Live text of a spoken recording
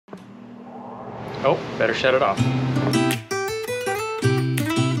Oh, better shut it off.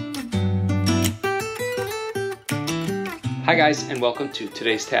 Hi guys, and welcome to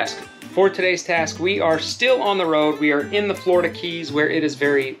today's task. For today's task, we are still on the road. We are in the Florida Keys where it is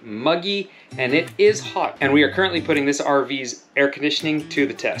very muggy and it is hot. And we are currently putting this RV's air conditioning to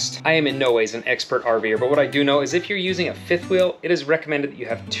the test. I am in no ways an expert RVer, but what I do know is if you're using a fifth wheel, it is recommended that you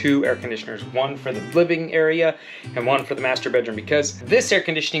have 2 air conditioners, one for the living area and one for the master bedroom, because this air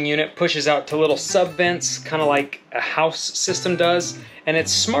conditioning unit pushes out to little sub vents, kind of like a house system does. And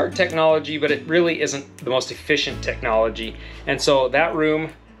it's smart technology, but it really isn't the most efficient technology. And so that room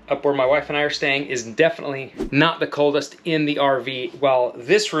up where my wife and I are staying is definitely not the coldest in the RV, while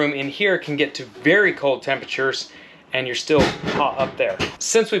this room in here can get to very cold temperatures and you're still hot up there.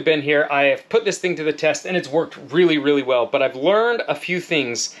 Since we've been here, I have put this thing to the test and it's worked really, really well, but I've learned a few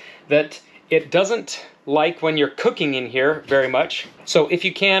things that it doesn't like when you're cooking in here very much. So if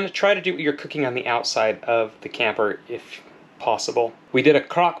you can, try to do your cooking on the outside of the camper if possible. We did a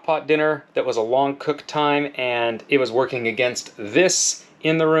crock pot dinner that was a long cook time and it was working against this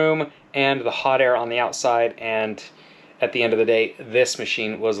in the room and the hot air on the outside, and at the end of the day this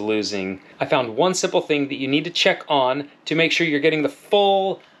machine was losing. I found one simple thing that you need to check on to make sure you're getting the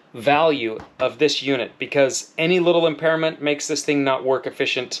full value of this unit, because any little impairment makes this thing not work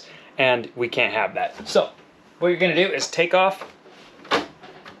efficient and we can't have that. So what you're gonna do is take off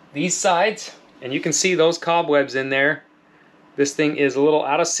these sides and you can see those cobwebs in there. This thing is a little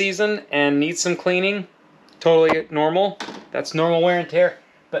out of season and needs some cleaning. Totally normal. That's normal wear and tear.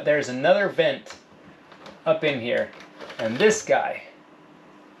 But there's another vent up in here. And this guy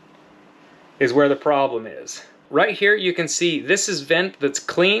is where the problem is. Right here you can see this is vent that's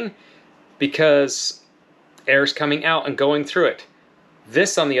clean because air's coming out and going through it.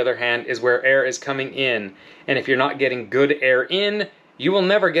 This, on the other hand, is where air is coming in. And if you're not getting good air in, you will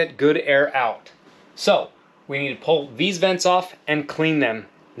never get good air out. So we need to pull these vents off and clean them.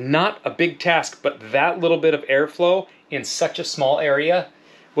 Not a big task, but that little bit of airflow in such a small area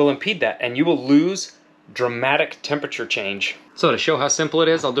will impede that, and you will lose dramatic temperature change. So to show how simple it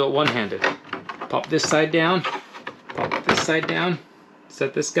is, I'll do it one-handed. Pop this side down, pop this side down,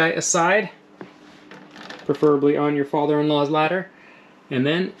 set this guy aside, preferably on your father-in-law's ladder, and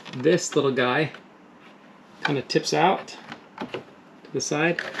then this little guy kind of tips out to the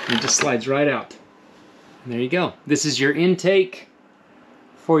side and it just slides right out. And there you go. This is your intake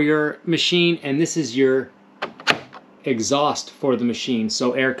for your machine, and this is your exhaust for the machine.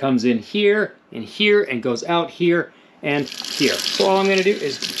 So air comes in here, and goes out here and here. So all I'm gonna do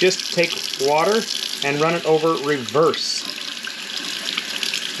is just take water and run it over reverse.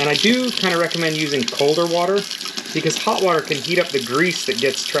 And I do kind of recommend using colder water because hot water can heat up the grease that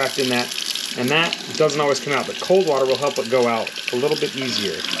gets trapped in that, and that doesn't always come out, but cold water will help it go out a little bit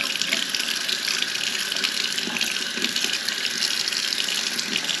easier.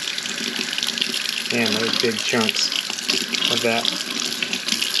 And those big chunks of that.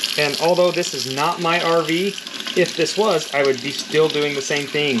 And although this is not my RV, if this was, I would be still doing the same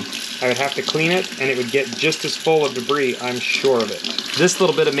thing. I would have to clean it and it would get just as full of debris, I'm sure of it. This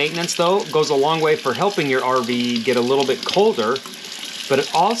little bit of maintenance though goes a long way for helping your RV get a little bit colder, but it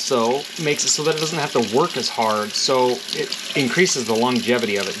also makes it so that it doesn't have to work as hard, so it increases the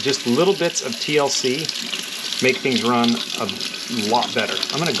longevity of it. Just little bits of TLC make things run a lot better.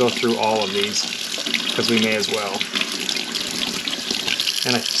 I'm gonna go through all of these because we may as well.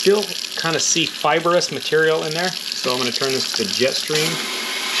 And I still kind of see fibrous material in there, so I'm going to turn this to jet stream and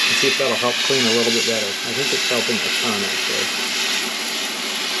see if that'll help clean a little bit better. I think it's helping a ton, actually.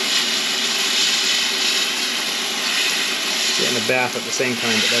 Getting a bath at the same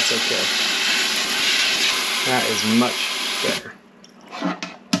time, but that's okay. That is much better.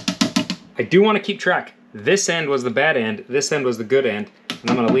 I do want to keep track. This end was the bad end, this end was the good end,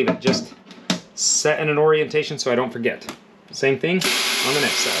 and I'm going to leave it just set in an orientation so I don't forget. Same thing on the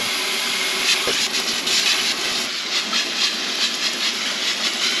next side.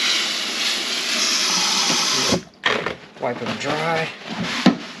 Wipe them dry,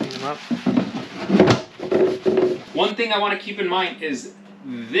 clean them up. One thing I want to keep in mind is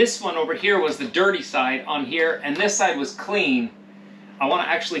this one over here was the dirty side on here, and this side was clean. I want to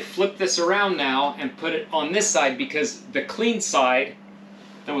actually flip this around now and put it on this side, because the clean side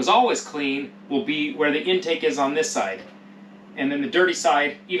that was always clean will be where the intake is on this side. And then the dirty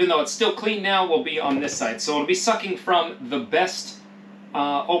side, even though it's still clean now, will be on this side. So it'll be sucking from the best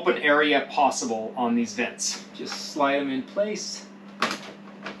open area possible on these vents. Just slide them in place. I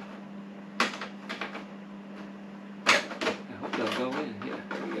hope they'll go in. Yeah,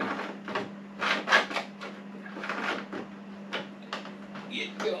 there we go.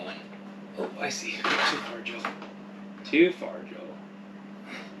 Get going. Oh, I see. Too far, Joe. Too far, Joe.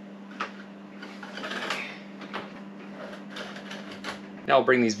 Now I'll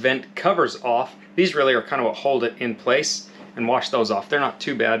bring these vent covers off. These really are kind of what hold it in place, and wash those off. They're not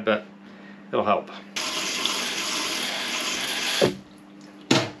too bad, but it'll help.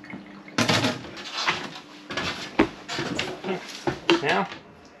 Now,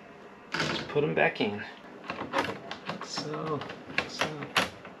 just put them back in. Like so, like so,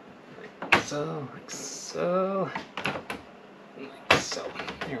 like so, like so, like so.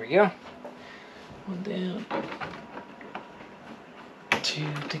 There we go. One down, two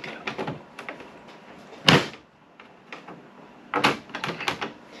to go.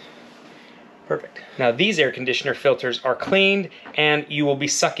 Perfect. Now these air conditioner filters are cleaned, and you will be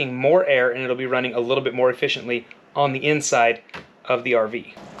sucking more air, and it'll be running a little bit more efficiently on the inside of the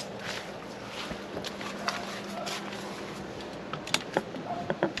RV.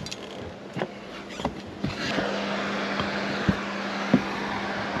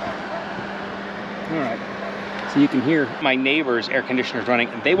 All right, so you can hear my neighbor's air conditioners running,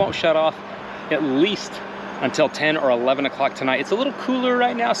 and they won't shut off at least until 10 or 11 o'clock tonight. It's a little cooler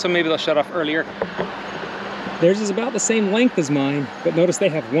right now, so maybe they'll shut off earlier. Theirs is about the same length as mine, but notice they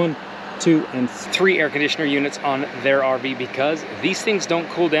have 1, 2, and 3 air conditioner units on their RV because these things don't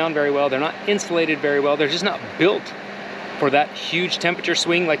cool down very well. They're not insulated very well. They're just not built for that huge temperature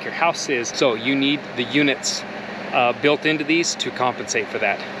swing like your house is. So you need the units built into these to compensate for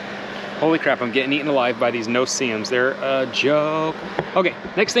that. Holy crap, I'm getting eaten alive by these no-see-ums. They're a joke. Okay,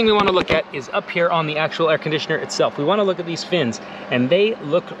 next thing we want to look at is up here on the actual air conditioner itself. We want to look at these fins, and they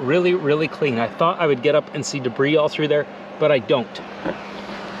look really, really clean. I thought I would get up and see debris all through there, but I don't.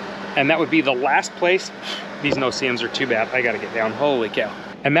 And that would be the last place. These no-see-ums are too bad. I gotta get down, holy cow.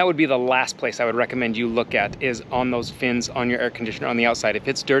 And that would be the last place I would recommend you look at, is on those fins on your air conditioner on the outside. If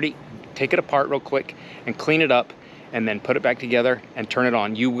it's dirty, take it apart real quick and clean it up, and then put it back together and turn it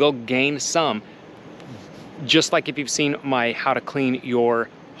on. You will gain some, just like if you've seen my how to clean your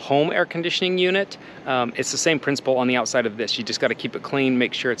home air conditioning unit. It's the same principle on the outside of this. You just gotta keep it clean,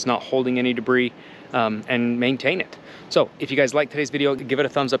 make sure it's not holding any debris, and maintain it. So if you guys like today's video, give it a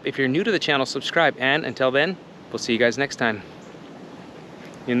thumbs up. If you're new to the channel, subscribe. And until then, we'll see you guys next time.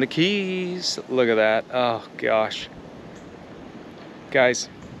 In the Keys, look at that, oh gosh. Guys,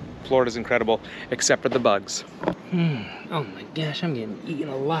 Florida's incredible, except for the bugs. Oh my gosh, I'm getting eaten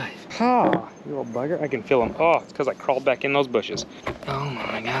alive. Ha, you little bugger. I can feel them. Oh, it's because I crawled back in those bushes. Oh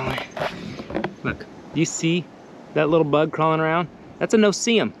my golly. Look, do you see that little bug crawling around? That's a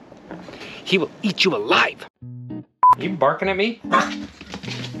no-see-um. He will eat you alive. You barking at me?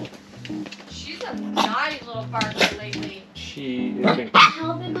 She's a naughty little barker lately. She is big.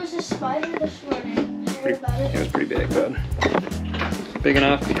 How big was the spider this morning? It was pretty big, bud. Big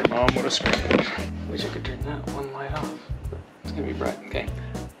enough, your mom would have screamed. Wish I could turn that one light off. It's gonna be bright. Okay.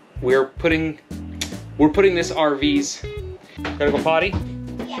 We're putting this RV's. Gotta go potty?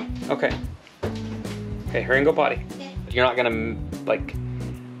 Yeah. Okay. Okay, hurry and go potty. Okay. You're not gonna like.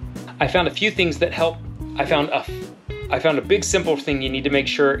 I found a few things that help. I found a big simple thing you need to make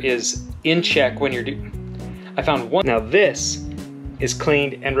sure is in check when you're I found one. Now this is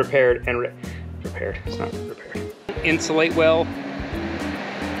cleaned and repaired and repaired. It's not repaired. Insulate well.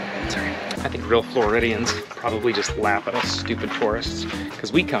 Sorry. I think real Floridians probably just laugh at us stupid tourists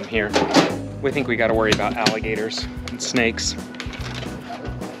because we come here. We think we got to worry about alligators and snakes.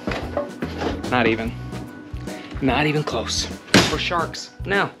 Not even close. Or sharks.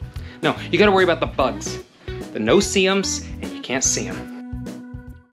 No, you got to worry about the bugs, the no-see-ums, and you can't see them.